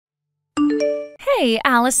Hey,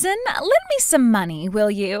 Allison, lend me some money,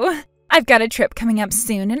 will you? I've got a trip coming up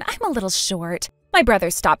soon and I'm a little short. My brother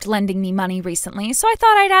stopped lending me money recently, so I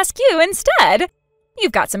thought I'd ask you instead.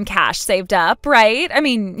 You've got some cash saved up, right? I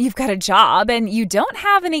mean, you've got a job and you don't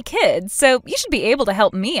have any kids, so you should be able to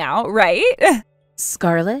help me out, right?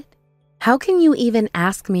 Scarlett, how can you even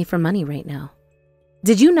ask me for money right now?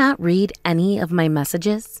 Did you not read any of my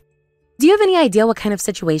messages? Do you have any idea what kind of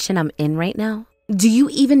situation I'm in right now? Do you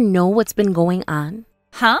even know what's been going on?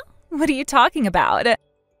 Huh? What are you talking about?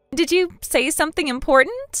 Did you say something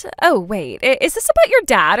important? Oh, wait, is this about your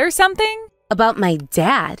dad or something? About my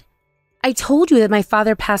dad? I told you that my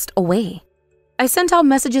father passed away. I sent out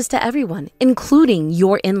messages to everyone, including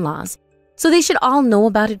your in-laws, so they should all know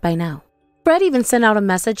about it by now. Fred even sent out a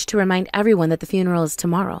message to remind everyone that the funeral is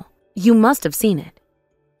tomorrow. You must have seen it.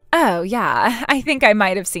 Oh, yeah, I think I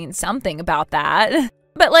might have seen something about that.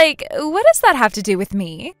 But what does that have to do with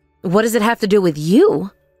me? What does it have to do with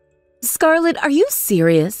you? Scarlett, are you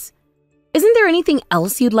serious? Isn't there anything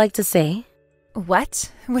else you'd like to say?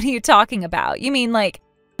 What? What are you talking about? You mean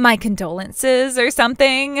my condolences or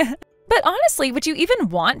something? But honestly, would you even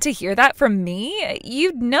want to hear that from me?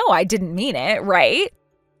 You'd know I didn't mean it, right?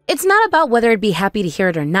 It's not about whether I'd be happy to hear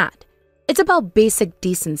it or not. It's about basic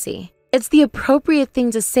decency. It's the appropriate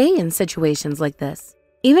thing to say in situations like this.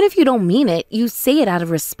 Even if you don't mean it, you say it out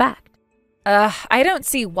of respect. I don't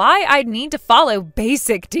see why I'd need to follow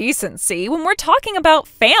basic decency when we're talking about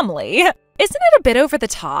family. Isn't it a bit over the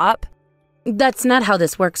top? That's not how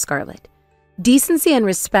this works, Scarlett. Decency and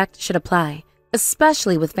respect should apply,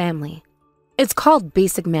 especially with family. It's called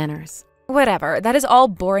basic manners. Whatever, that is all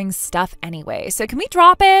boring stuff anyway, so can we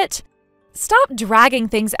drop it? Stop dragging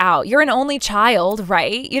things out. You're an only child,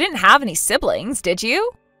 right? You didn't have any siblings, did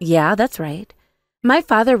you? Yeah, that's right. My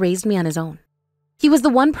father raised me on his own. He was the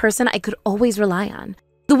one person I could always rely on,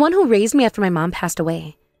 the one who raised me after my mom passed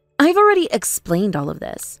away. I've already explained all of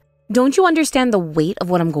this. Don't you understand the weight of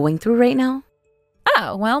what I'm going through right now?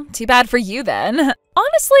 Oh, well, too bad for you then.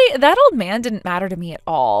 Honestly, that old man didn't matter to me at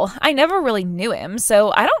all. I never really knew him,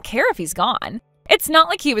 so I don't care if he's gone. It's not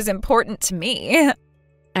like he was important to me.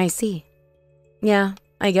 I see. Yeah,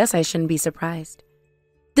 I guess I shouldn't be surprised.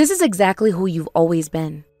 This is exactly who you've always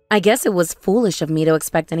been. I guess it was foolish of me to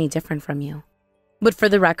expect any different from you. But for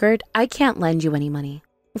the record, I can't lend you any money.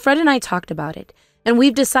 Fred and I talked about it, and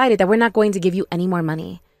we've decided that we're not going to give you any more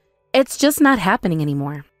money. It's just not happening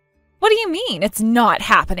anymore. What do you mean it's not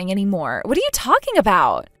happening anymore? What are you talking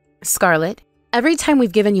about? Scarlett, every time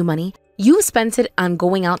we've given you money, you've spent it on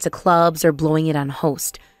going out to clubs or blowing it on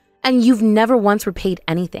Host. And you've never once repaid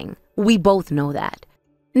anything. We both know that.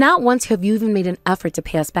 Not once have you even made an effort to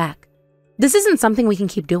pay us back. This isn't something we can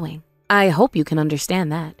keep doing. I hope you can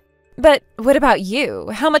understand that. But what about you?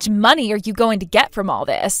 How much money are you going to get from all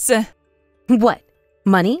this? What?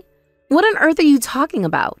 Money? What on earth are you talking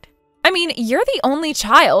about? I mean, you're the only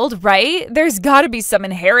child, right? There's got to be some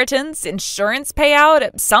inheritance, insurance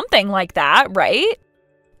payout, something like that, right?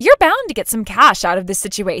 You're bound to get some cash out of this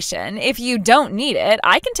situation. If you don't need it,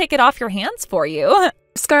 I can take it off your hands for you.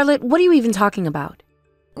 Scarlett, what are you even talking about?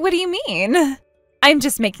 What do you mean? I'm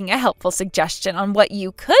just making a helpful suggestion on what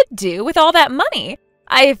you could do with all that money.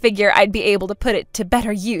 I figure I'd be able to put it to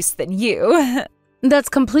better use than you. That's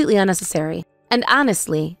completely unnecessary, and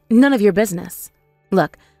honestly, none of your business.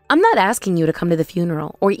 Look, I'm not asking you to come to the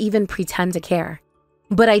funeral or even pretend to care.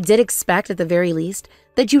 But I did expect at the very least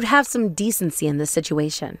that you'd have some decency in this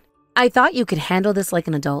situation. I thought you could handle this like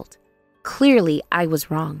an adult. Clearly, I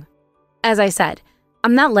was wrong. As I said,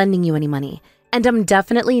 I'm not lending you any money, and I'm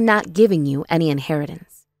definitely not giving you any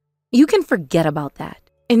inheritance. You can forget about that.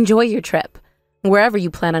 Enjoy your trip, wherever you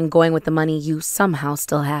plan on going with the money you somehow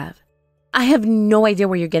still have. I have no idea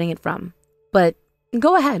where you're getting it from, but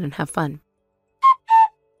go ahead and have fun.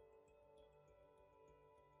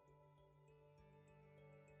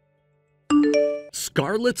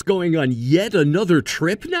 Scarlett's going on yet another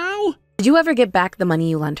trip now? Did you ever get back the money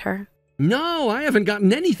you lent her? No, I haven't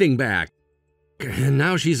gotten anything back. And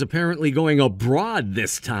now she's apparently going abroad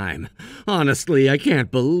this time. Honestly, I can't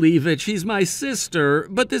believe it. She's my sister,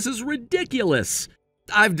 but this is ridiculous.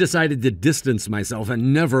 I've decided to distance myself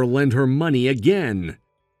and never lend her money again.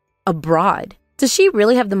 Abroad? Does she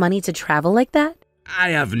really have the money to travel like that? I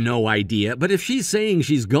have no idea, but if she's saying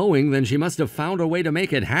she's going, then she must have found a way to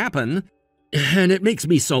make it happen. And it makes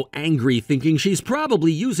me so angry thinking she's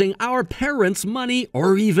probably using our parents' money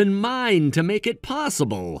or even mine to make it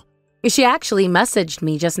possible. She actually messaged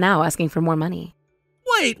me just now asking for more money.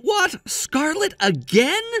 Wait, what? Scarlett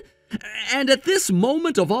again? And at this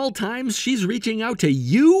moment of all times, she's reaching out to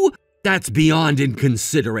you? That's beyond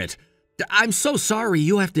inconsiderate. I'm so sorry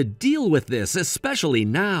you have to deal with this, especially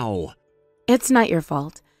now. It's not your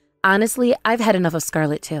fault. Honestly, I've had enough of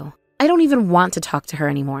Scarlett too. I don't even want to talk to her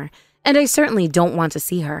anymore, and I certainly don't want to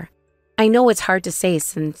see her. I know it's hard to say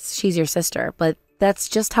since she's your sister, but that's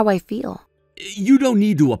just how I feel. You don't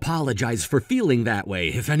need to apologize for feeling that way.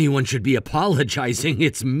 If anyone should be apologizing,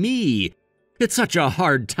 it's me. It's such a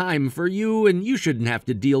hard time for you, and you shouldn't have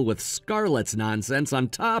to deal with Scarlett's nonsense on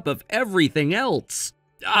top of everything else.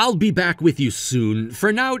 I'll be back with you soon.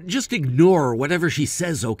 For now, just ignore whatever she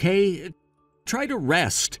says, okay? Try to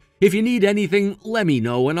rest. If you need anything, let me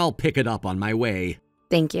know and I'll pick it up on my way.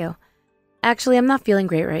 Thank you. Actually, I'm not feeling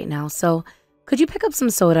great right now, so could you pick up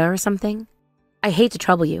some soda or something? I hate to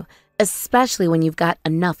trouble you, especially when you've got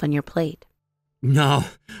enough on your plate. No,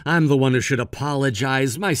 I'm the one who should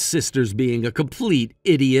apologize. My sister's being a complete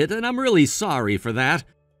idiot, and I'm really sorry for that.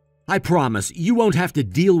 I promise you won't have to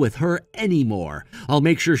deal with her anymore. I'll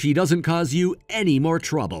make sure she doesn't cause you any more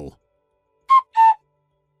trouble.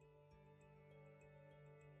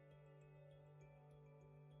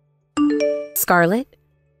 Scarlett,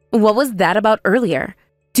 what was that about earlier?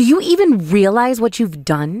 Do you even realize what you've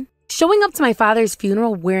done? Showing up to my father's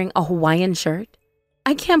funeral wearing a Hawaiian shirt?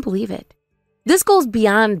 I can't believe it. This goes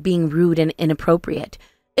beyond being rude and inappropriate.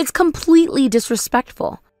 It's completely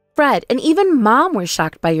disrespectful. Fred and even Mom were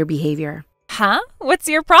shocked by your behavior. Huh? What's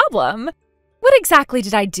your problem? What exactly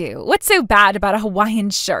did I do? What's so bad about a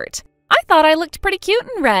Hawaiian shirt? I thought I looked pretty cute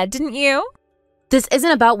in red, didn't you? This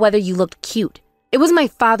isn't about whether you looked cute. It was my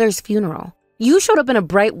father's funeral. You showed up in a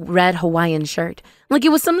bright red Hawaiian shirt, like it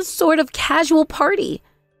was some sort of casual party.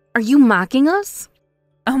 Are you mocking us?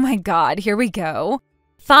 Oh my God, here we go.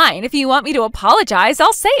 Fine, if you want me to apologize,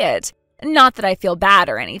 I'll say it. Not that I feel bad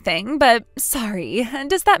or anything, but sorry.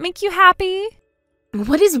 Does that make you happy?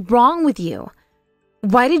 What is wrong with you?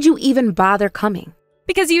 Why did you even bother coming?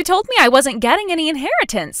 Because you told me I wasn't getting any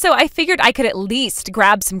inheritance, so I figured I could at least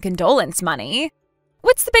grab some condolence money.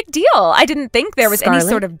 What's the big deal? I didn't think there was Scarlett? any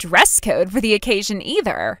sort of dress code for the occasion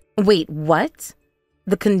either. Wait, what?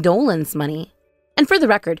 The condolence money? And for the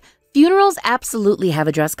record, funerals absolutely have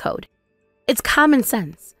a dress code. It's common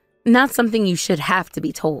sense, not something you should have to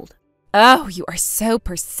be told. Oh, you are so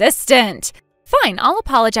persistent. Fine, I'll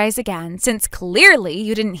apologize again, since clearly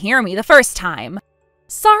you didn't hear me the first time.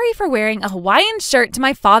 Sorry for wearing a Hawaiian shirt to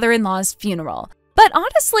my father-in-law's funeral. But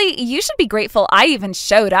honestly, you should be grateful I even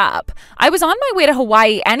showed up. I was on my way to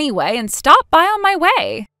Hawaii anyway and stopped by on my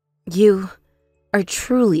way. You are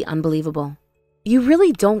truly unbelievable. You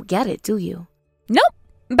really don't get it, do you? Nope.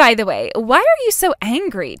 By the way, why are you so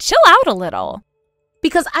angry? Chill out a little.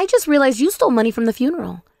 Because I just realized you stole money from the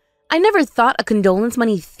funeral. I never thought a condolence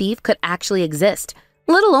money thief could actually exist,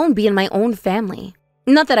 let alone be in my own family.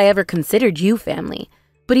 Not that I ever considered you family,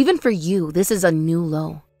 but even for you, this is a new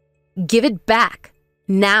low. Give it back.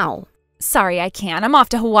 Now. Sorry, I can't. I'm off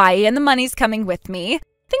to Hawaii and the money's coming with me.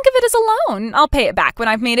 Think of it as a loan. I'll pay it back when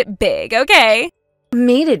I've made it big, okay?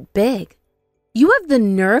 Made it big? You have the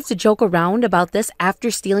nerve to joke around about this after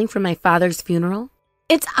stealing from my father's funeral?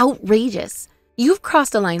 It's outrageous. You've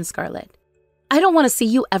crossed a line, Scarlett. I don't want to see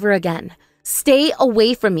you ever again. Stay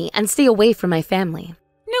away from me and stay away from my family.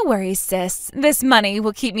 No worries, sis. This money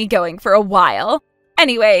will keep me going for a while.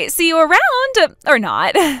 Anyway, see you around. Or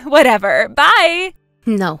not. Whatever. Bye.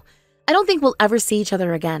 No, I don't think we'll ever see each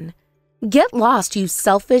other again. Get lost, you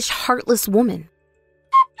selfish, heartless woman.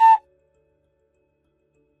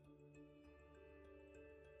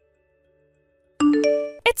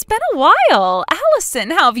 It's been a while. Allison,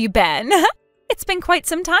 how have you been? It's been quite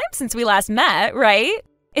some time since we last met, right?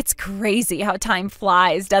 It's crazy how time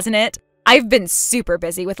flies, doesn't it? I've been super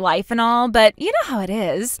busy with life and all, but you know how it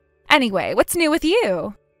is. Anyway, what's new with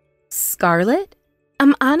you? Scarlett?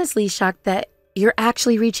 I'm honestly shocked that you're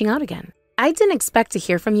actually reaching out again. I didn't expect to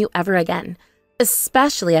hear from you ever again,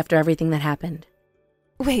 especially after everything that happened.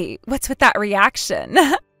 Wait, what's with that reaction?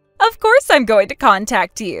 Of course I'm going to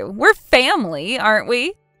contact you. We're family, aren't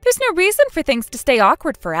we? There's no reason for things to stay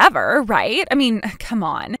awkward forever, right? I mean, come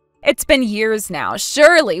on. It's been years now.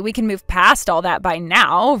 Surely we can move past all that by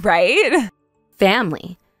now, right?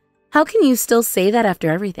 Family? How can you still say that after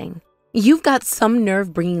everything? You've got some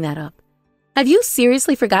nerve bringing that up. Have you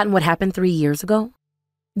seriously forgotten what happened 3 years ago?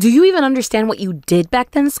 Do you even understand what you did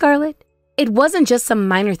back then, Scarlett? It wasn't just some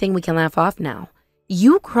minor thing we can laugh off now.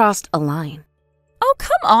 You crossed a line. Oh,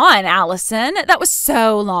 come on, Allison. That was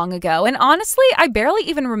so long ago, and honestly, I barely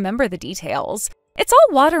even remember the details. It's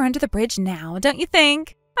all water under the bridge now, don't you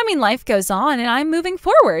think? I mean, life goes on, and I'm moving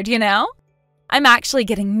forward, you know? I'm actually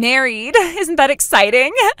getting married. Isn't that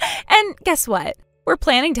exciting? And guess what? We're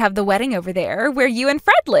planning to have the wedding over there where you and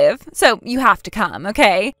Fred live, so you have to come,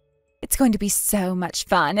 okay? It's going to be so much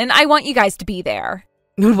fun, and I want you guys to be there.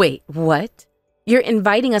 Wait, what? You're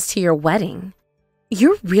inviting us to your wedding?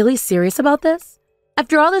 You're really serious about this?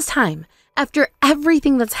 After all this time, after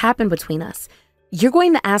everything that's happened between us, you're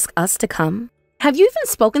going to ask us to come? Have you even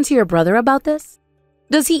spoken to your brother about this?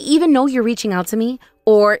 Does he even know you're reaching out to me?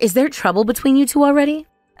 Or is there trouble between you two already?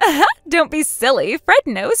 Don't be silly. Fred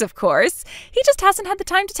knows, of course. He just hasn't had the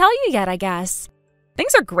time to tell you yet, I guess.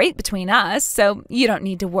 Things are great between us, so you don't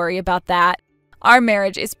need to worry about that. Our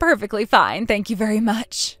marriage is perfectly fine, thank you very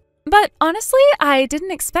much. But honestly, I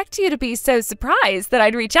didn't expect you to be so surprised that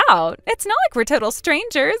I'd reach out. It's not like we're total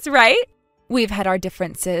strangers, right? We've had our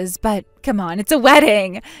differences, but come on, it's a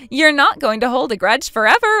wedding. You're not going to hold a grudge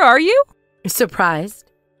forever, are you?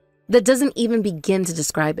 Surprised? That doesn't even begin to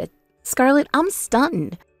describe it. Scarlett, I'm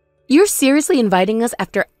stunned. You're seriously inviting us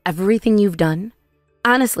after everything you've done?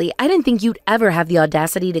 Honestly, I didn't think you'd ever have the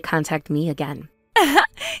audacity to contact me again.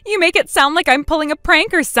 You make it sound like I'm pulling a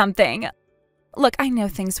prank or something. Look, I know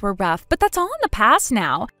things were rough, but that's all in the past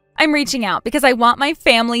now. I'm reaching out because I want my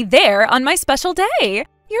family there on my special day.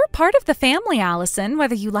 You're a part of the family, Allison,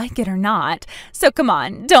 whether you like it or not. So come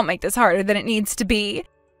on, don't make this harder than it needs to be.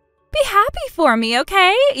 Be happy for me,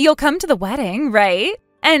 okay? You'll come to the wedding, right?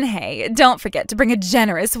 And hey, don't forget to bring a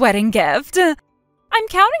generous wedding gift. I'm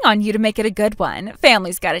counting on you to make it a good one.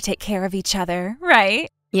 Family's got to take care of each other, right?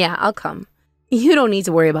 Yeah, I'll come. You don't need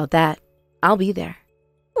to worry about that. I'll be there.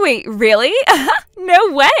 Wait, really?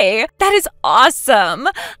 No way! That is awesome!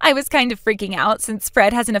 I was kind of freaking out since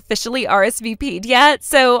Fred hasn't officially RSVP'd yet,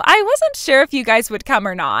 so I wasn't sure if you guys would come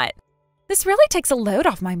or not. This really takes a load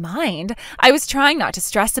off my mind. I was trying not to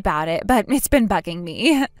stress about it, but it's been bugging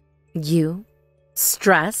me. You?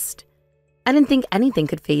 Stressed? I didn't think anything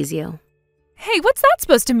could faze you. Hey, what's that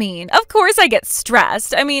supposed to mean? Of course I get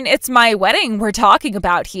stressed. I mean, it's my wedding we're talking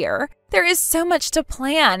about here. There is so much to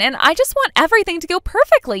plan, and I just want everything to go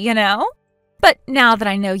perfectly, you know? But now that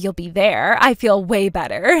I know you'll be there, I feel way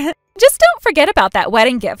better. Just don't forget about that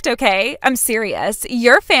wedding gift, okay? I'm serious.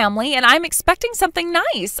 You're family, and I'm expecting something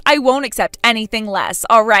nice. I won't accept anything less,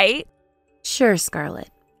 all right? Sure,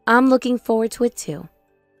 Scarlett. I'm looking forward to it too.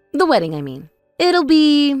 The wedding, I mean. It'll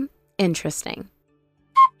be interesting.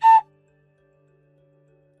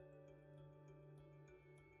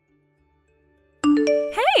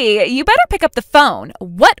 Hey, you better pick up the phone.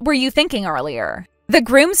 What were you thinking earlier? The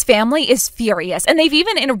groom's family is furious, and they've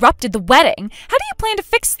even interrupted the wedding. How do you plan to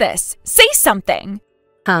fix this? Say something.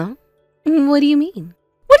 Huh? What do you mean?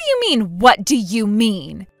 What do you mean, what do you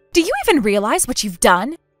mean? Do you even realize what you've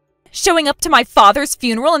done? Showing up to my father's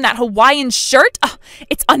funeral in that Hawaiian shirt? Oh,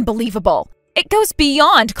 it's unbelievable. It goes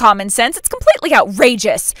beyond common sense. It's completely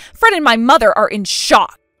outrageous. Fred and my mother are in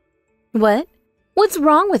shock. What? What's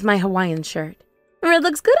wrong with my Hawaiian shirt? It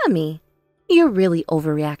looks good on me. You're really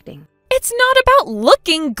overreacting. It's not about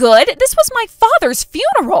looking good. This was my father's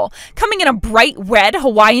funeral. Coming in a bright red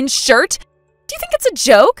Hawaiian shirt. Do you think it's a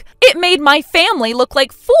joke? It made my family look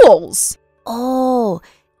like fools. Oh,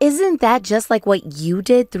 isn't that just like what you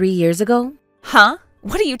did 3 years ago? Huh?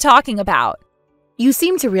 What are you talking about? You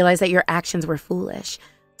seem to realize that your actions were foolish,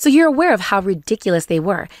 so you're aware of how ridiculous they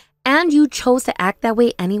were, and you chose to act that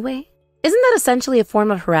way anyway? Isn't that essentially a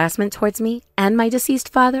form of harassment towards me and my deceased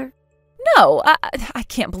father? No, I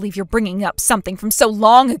can't believe you're bringing up something from so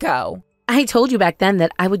long ago. I told you back then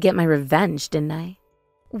that I would get my revenge, didn't I?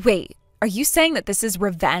 Wait, are you saying that this is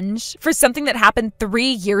revenge for something that happened 3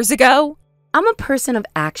 years ago? I'm a person of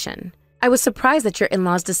action. I was surprised that your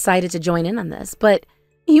in-laws decided to join in on this, but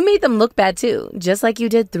you made them look bad too, just like you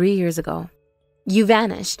did 3 years ago. You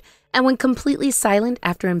vanished and went completely silent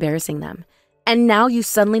after embarrassing them. And now you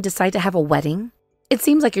suddenly decide to have a wedding? It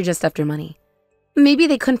seems like you're just after money. Maybe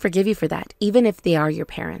they couldn't forgive you for that, even if they are your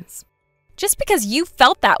parents. Just because you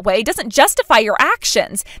felt that way doesn't justify your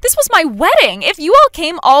actions. This was my wedding. If you all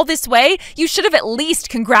came all this way, you should have at least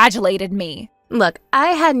congratulated me. Look, I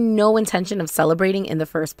had no intention of celebrating in the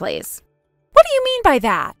first place. What do you mean by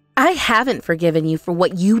that? I haven't forgiven you for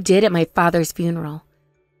what you did at my father's funeral.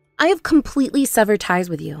 I have completely severed ties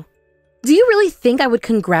with you. Do you really think I would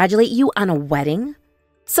congratulate you on a wedding?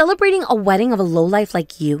 Celebrating a wedding of a lowlife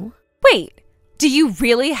like you? Wait, do you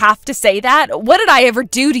really have to say that? What did I ever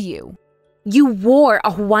do to you? You wore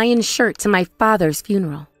a Hawaiian shirt to my father's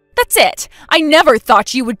funeral. That's it. I never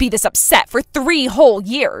thought you would be this upset for 3 whole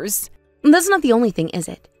years. That's not the only thing, is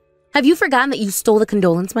it? Have you forgotten that you stole the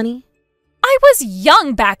condolence money? I was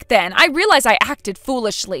young back then. I realize I acted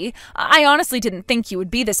foolishly. I honestly didn't think you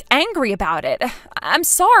would be this angry about it. I'm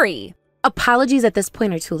sorry. Apologies at this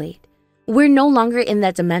point are too late. We're no longer in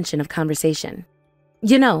that dimension of conversation.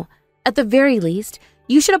 You know, at the very least,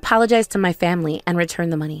 you should apologize to my family and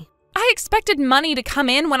return the money. I expected money to come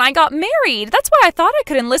in when I got married. That's why I thought I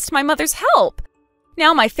could enlist my mother's help.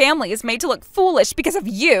 Now my family is made to look foolish because of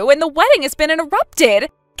you, and the wedding has been interrupted.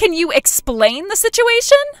 Can you explain the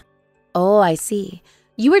situation? Oh, I see.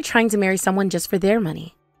 You were trying to marry someone just for their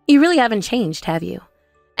money. You really haven't changed, have you?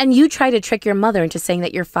 And you tried to trick your mother into saying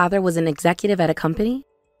that your father was an executive at a company?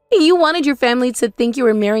 You wanted your family to think you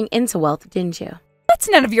were marrying into wealth, didn't you? That's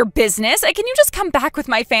none of your business. Can you just come back with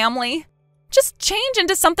my family? Just change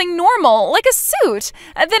into something normal, like a suit,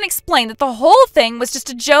 and then explain that the whole thing was just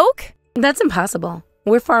a joke? That's impossible.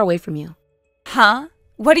 We're far away from you. Huh?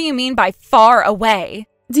 What do you mean by far away?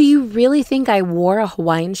 Do you really think I wore a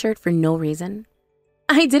Hawaiian shirt for no reason?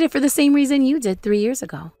 I did it for the same reason you did 3 years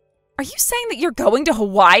ago. Are you saying that you're going to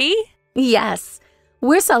Hawaii? Yes.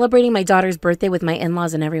 We're celebrating my daughter's birthday with my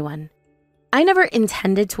in-laws and everyone. I never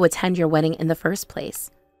intended to attend your wedding in the first place.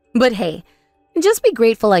 But hey, just be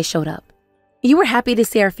grateful I showed up. You were happy to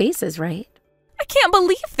see our faces, right? I can't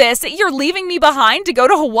believe this. You're leaving me behind to go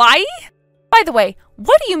to Hawaii? By the way,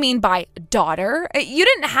 what do you mean by daughter? You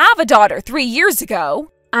didn't have a daughter 3 years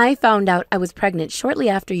ago. I found out I was pregnant shortly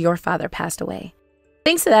after your father passed away.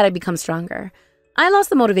 Thanks to that, I've become stronger. I lost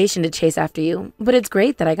the motivation to chase after you, but it's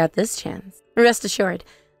great that I got this chance. Rest assured,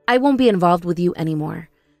 I won't be involved with you anymore.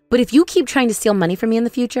 But if you keep trying to steal money from me in the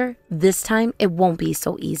future, this time it won't be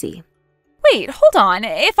so easy. Wait, hold on.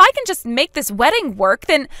 If I can just make this wedding work,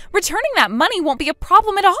 then returning that money won't be a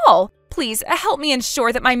problem at all. Please, help me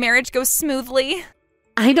ensure that my marriage goes smoothly.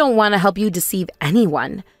 I don't want to help you deceive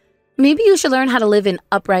anyone. Maybe you should learn how to live an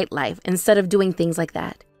upright life instead of doing things like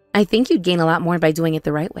that. I think you'd gain a lot more by doing it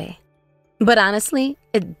the right way. But honestly,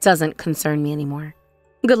 it doesn't concern me anymore.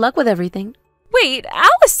 Good luck with everything. Wait,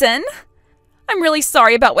 Allison? I'm really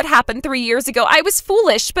sorry about what happened 3 years ago. I was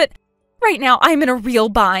foolish, but right now I'm in a real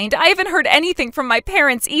bind. I haven't heard anything from my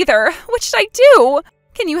parents either. What should I do?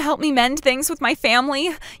 Can you help me mend things with my family?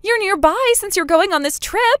 You're nearby since you're going on this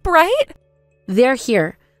trip, right? They're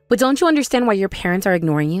here, but don't you understand why your parents are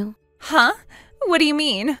ignoring you? Huh? What do you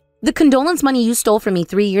mean? The condolence money you stole from me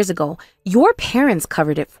 3 years ago, your parents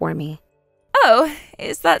covered it for me. Oh,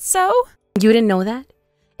 is that so? You didn't know that?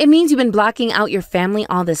 It means you've been blocking out your family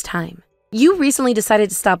all this time. You recently decided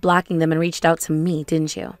to stop blocking them and reached out to me,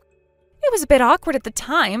 didn't you? It was a bit awkward at the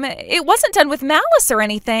time. It wasn't done with malice or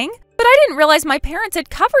anything, but I didn't realize my parents had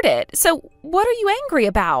covered it. So what are you angry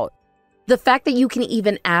about? The fact that you can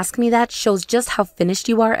even ask me that shows just how finished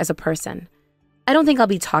you are as a person. I don't think I'll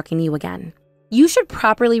be talking to you again. You should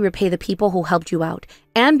properly repay the people who helped you out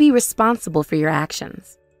and be responsible for your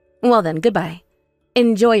actions. Well then, goodbye.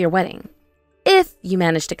 Enjoy your wedding. If you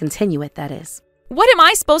manage to continue it, that is. What am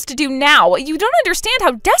I supposed to do now? You don't understand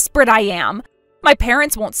how desperate I am. My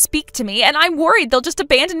parents won't speak to me, and I'm worried they'll just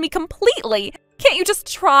abandon me completely. Can't you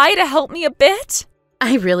just try to help me a bit?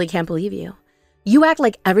 I really can't believe you. You act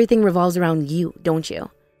like everything revolves around you, don't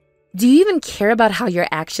you? Do you even care about how your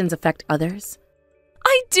actions affect others?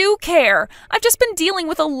 I do care. I've just been dealing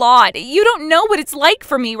with a lot. You don't know what it's like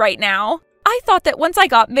for me right now. I thought that once I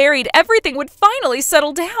got married, everything would finally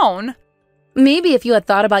settle down. Maybe if you had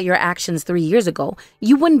thought about your actions 3 years ago,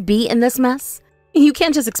 you wouldn't be in this mess. You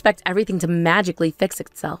can't just expect everything to magically fix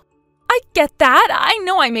itself. I get that. I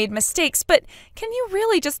know I made mistakes, but can you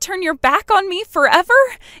really just turn your back on me forever?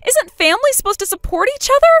 Isn't family supposed to support each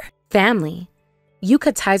other? Family? You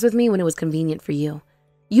cut ties with me when it was convenient for you.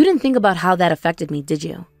 You didn't think about how that affected me, did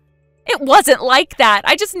you? It wasn't like that.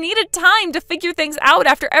 I just needed time to figure things out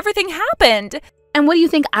after everything happened. And what do you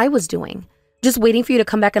think I was doing? Just waiting for you to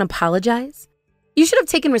come back and apologize? You should have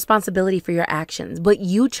taken responsibility for your actions, but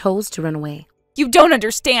you chose to run away. You don't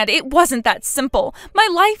understand. It wasn't that simple. My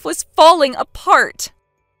life was falling apart.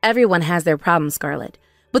 Everyone has their problems, Scarlett.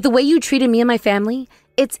 But the way you treated me and my family,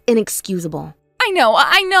 it's inexcusable. I know.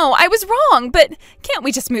 I was wrong, but can't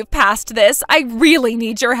we just move past this? I really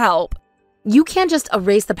need your help. You can't just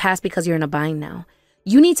erase the past because you're in a bind now.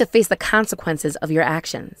 You need to face the consequences of your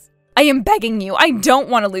actions. I am begging you. I don't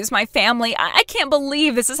want to lose my family. I can't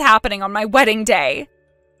believe this is happening on my wedding day.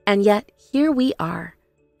 And yet, here we are.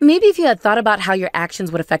 Maybe if you had thought about how your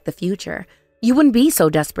actions would affect the future, you wouldn't be so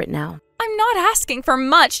desperate now. I'm not asking for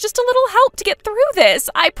much, just a little help to get through this.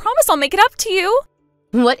 I promise I'll make it up to you.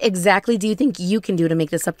 What exactly do you think you can do to make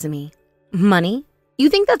this up to me? Money? You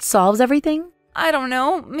think that solves everything? I don't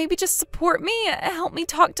know. Maybe just support me, help me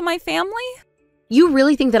talk to my family. You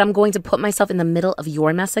really think that I'm going to put myself in the middle of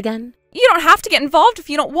your mess again? You don't have to get involved if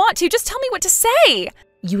you don't want to. Just tell me what to say.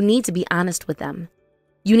 You need to be honest with them.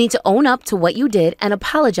 You need to own up to what you did and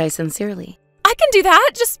apologize sincerely. I can do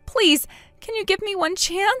that. Just please, can you give me one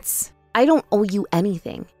chance? I don't owe you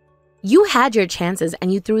anything. You had your chances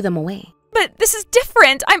and you threw them away. But this is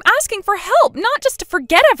different. I'm asking for help, not just to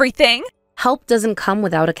forget everything. Help doesn't come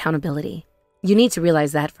without accountability. You need to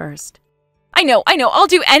realize that first. I know. I'll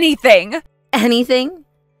do anything. Anything?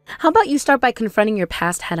 How about you start by confronting your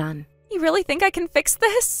past head-on? You really think I can fix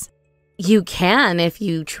this? You can if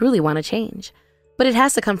you truly want to change. But it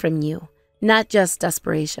has to come from you, not just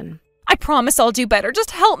desperation. I promise I'll do better.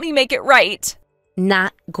 Just help me make it right.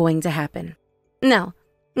 Not going to happen. Now,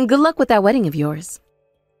 good luck with that wedding of yours.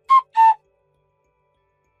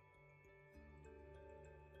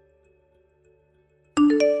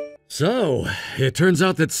 So, it turns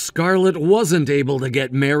out that Scarlett wasn't able to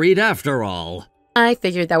get married after all. I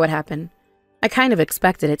figured that would happen. I kind of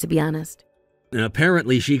expected it, to be honest.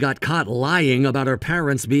 Apparently, she got caught lying about her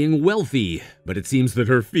parents being wealthy, but it seems that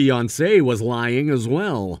her fiancé was lying as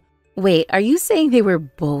well. Wait, are you saying they were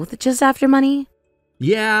both just after money?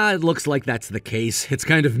 Yeah, it looks like that's the case. It's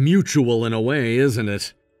kind of mutual in a way, isn't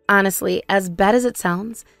it? Honestly, as bad as it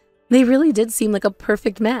sounds, they really did seem like a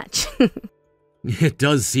perfect match. It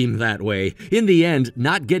does seem that way. In the end,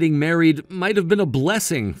 not getting married might have been a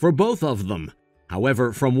blessing for both of them.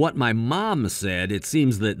 However, from what my mom said, it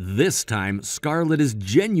seems that this time Scarlett is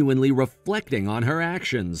genuinely reflecting on her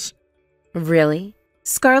actions. Really?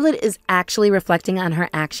 Scarlett is actually reflecting on her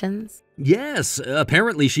actions? Yes,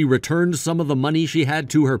 apparently she returned some of the money she had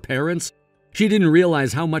to her parents. She didn't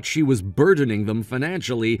realize how much she was burdening them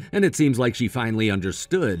financially, and it seems like she finally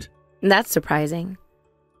understood. That's surprising.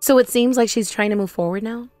 So it seems like she's trying to move forward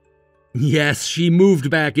now? Yes, she moved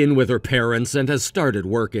back in with her parents and has started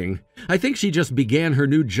working. I think she just began her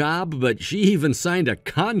new job, but she even signed a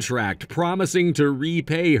contract promising to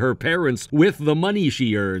repay her parents with the money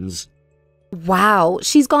she earns. Wow,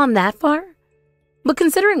 she's gone that far? But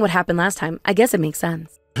considering what happened last time, I guess it makes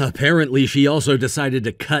sense. Apparently, she also decided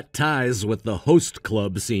to cut ties with the host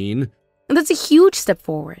club scene. And that's a huge step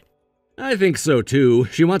forward. I think so too.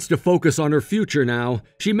 She wants to focus on her future now.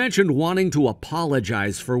 She mentioned wanting to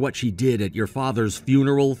apologize for what she did at your father's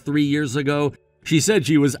funeral 3 years ago. She said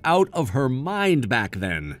she was out of her mind back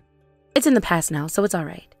then. It's in the past now, so it's all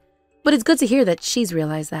right. But it's good to hear that she's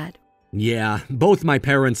realized that. Yeah, both my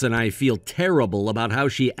parents and I feel terrible about how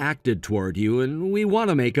she acted toward you, and we want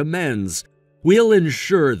to make amends. We'll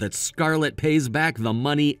ensure that Scarlett pays back the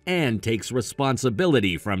money and takes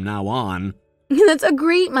responsibility from now on. That's a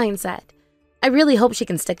great mindset. I really hope she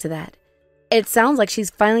can stick to that. It sounds like she's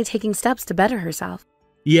finally taking steps to better herself.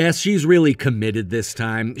 Yes, she's really committed this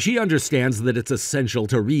time. She understands that it's essential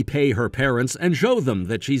to repay her parents and show them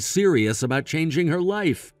that she's serious about changing her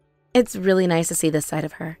life. It's really nice to see this side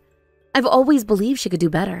of her. I've always believed she could do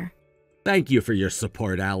better. Thank you for your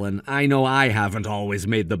support, Alan. I know I haven't always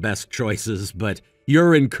made the best choices, but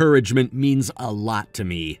your encouragement means a lot to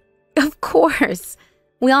me. Of course.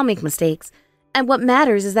 We all make mistakes. And what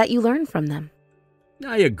matters is that you learn from them.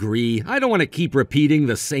 I agree. I don't want to keep repeating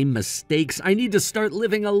the same mistakes. I need to start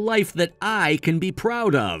living a life that I can be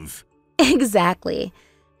proud of. Exactly.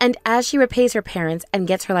 And as she repays her parents and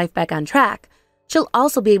gets her life back on track, she'll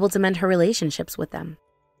also be able to mend her relationships with them.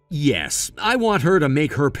 Yes, I want her to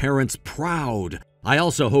make her parents proud. I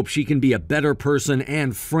also hope she can be a better person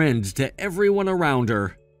and friend to everyone around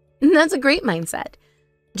her. That's a great mindset.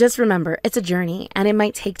 Just remember, it's a journey and it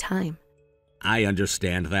might take time. I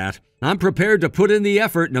understand that. I'm prepared to put in the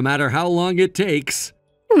effort no matter how long it takes.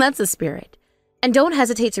 That's the spirit. And don't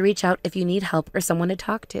hesitate to reach out if you need help or someone to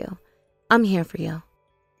talk to. I'm here for you.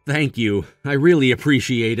 Thank you. I really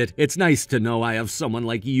appreciate it. It's nice to know I have someone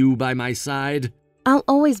like you by my side. I'll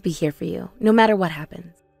always be here for you, no matter what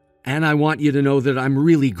happens. And I want you to know that I'm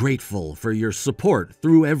really grateful for your support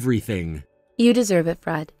through everything. You deserve it,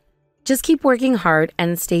 Fred. Just keep working hard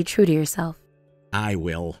and stay true to yourself. I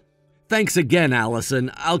will. Thanks again,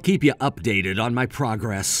 Allison. I'll keep you updated on my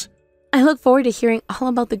progress. I look forward to hearing all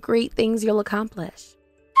about the great things you'll accomplish.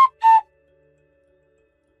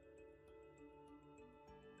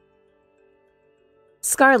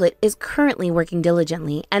 Scarlett is currently working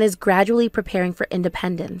diligently and is gradually preparing for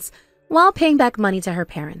independence while paying back money to her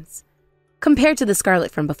parents. Compared to the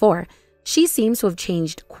Scarlett from before, she seems to have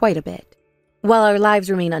changed quite a bit. While our lives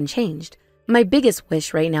remain unchanged, my biggest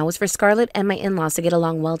wish right now is for Scarlett and my in-laws to get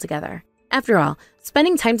along well together. After all,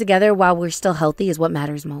 spending time together while we're still healthy is what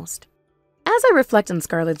matters most. As I reflect on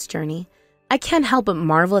Scarlett's journey, I can't help but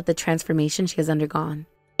marvel at the transformation she has undergone.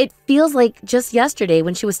 It feels like just yesterday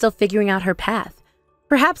when she was still figuring out her path,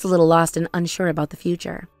 perhaps a little lost and unsure about the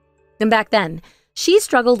future. And back then, she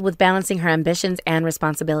struggled with balancing her ambitions and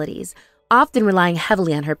responsibilities, often relying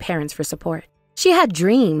heavily on her parents for support. She had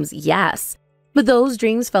dreams, yes, but those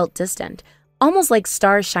dreams felt distant, almost like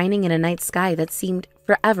stars shining in a night sky that seemed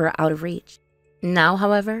forever out of reach. Now,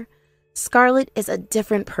 however, Scarlett is a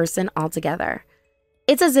different person altogether.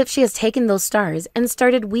 It's as if she has taken those stars and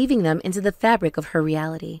started weaving them into the fabric of her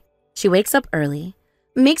reality. She wakes up early,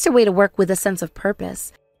 makes her way to work with a sense of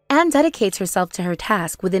purpose, and dedicates herself to her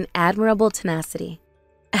task with an admirable tenacity.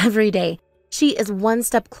 Every day, she is one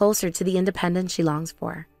step closer to the independence she longs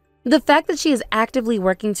for. The fact that she is actively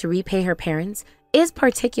working to repay her parents is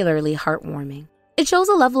particularly heartwarming. It shows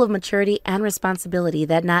a level of maturity and responsibility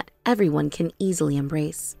that not everyone can easily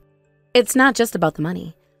embrace. It's not just about the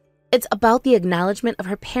money. It's about the acknowledgement of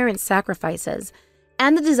her parents' sacrifices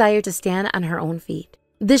and the desire to stand on her own feet.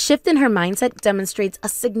 The shift in her mindset demonstrates a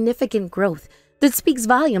significant growth that speaks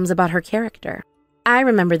volumes about her character. I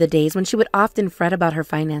remember the days when she would often fret about her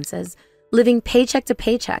finances, living paycheck to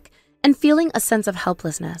paycheck and feeling a sense of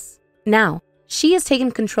helplessness. Now, she has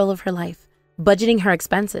taken control of her life, budgeting her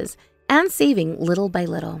expenses and saving little by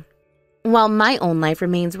little. While my own life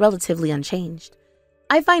remains relatively unchanged,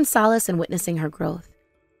 I find solace in witnessing her growth.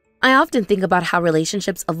 I often think about how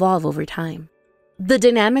relationships evolve over time. The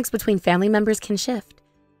dynamics between family members can shift,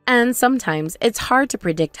 and sometimes it's hard to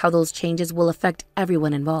predict how those changes will affect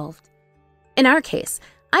everyone involved. In our case,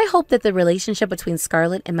 I hope that the relationship between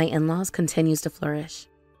Scarlett and my in-laws continues to flourish.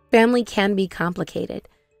 Family can be complicated,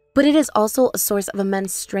 but it is also a source of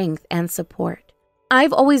immense strength and support.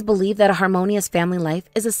 I've always believed that a harmonious family life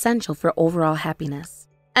is essential for overall happiness.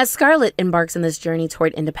 As Scarlett embarks on this journey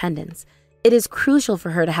toward independence, it is crucial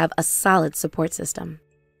for her to have a solid support system.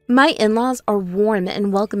 My in-laws are warm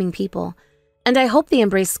and welcoming people, and I hope they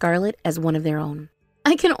embrace Scarlett as one of their own.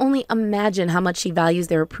 I can only imagine how much she values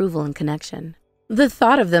their approval and connection. The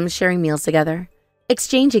thought of them sharing meals together,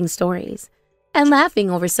 exchanging stories, and laughing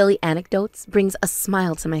over silly anecdotes brings a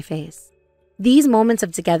smile to my face. These moments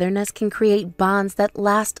of togetherness can create bonds that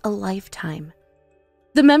last a lifetime.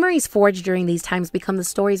 The memories forged during these times become the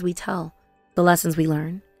stories we tell, the lessons we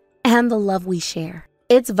learn, and the love we share.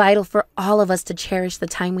 It's vital for all of us to cherish the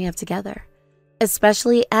time we have together,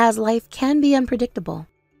 especially as life can be unpredictable.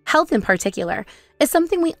 Health in particular is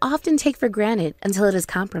something we often take for granted until it is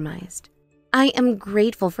compromised. I am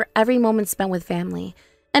grateful for every moment spent with family,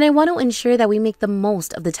 and I want to ensure that we make the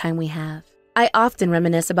most of the time we have. I often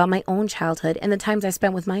reminisce about my own childhood and the times I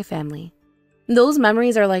spent with my family. Those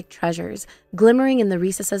memories are like treasures, glimmering in the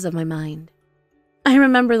recesses of my mind. I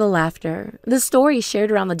remember the laughter, the stories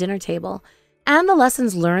shared around the dinner table, and the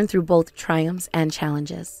lessons learned through both triumphs and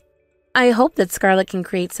challenges. I hope that Scarlett can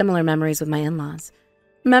create similar memories with my in-laws,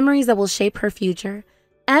 memories that will shape her future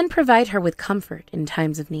and provide her with comfort in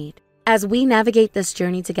times of need. As we navigate this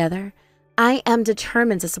journey together, I am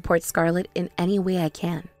determined to support Scarlett in any way I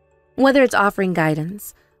can. Whether it's offering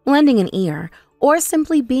guidance, lending an ear, or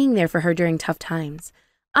simply being there for her during tough times,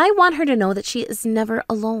 I want her to know that she is never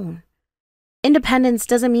alone. Independence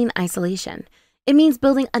doesn't mean isolation. It means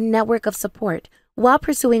building a network of support while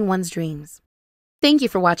pursuing one's dreams. Thank you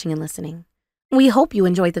for watching and listening. We hope you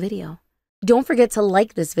enjoyed the video. Don't forget to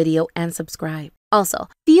like this video and subscribe. Also,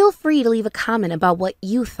 feel free to leave a comment about what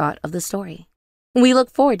you thought of the story. We look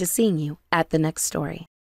forward to seeing you at the next story.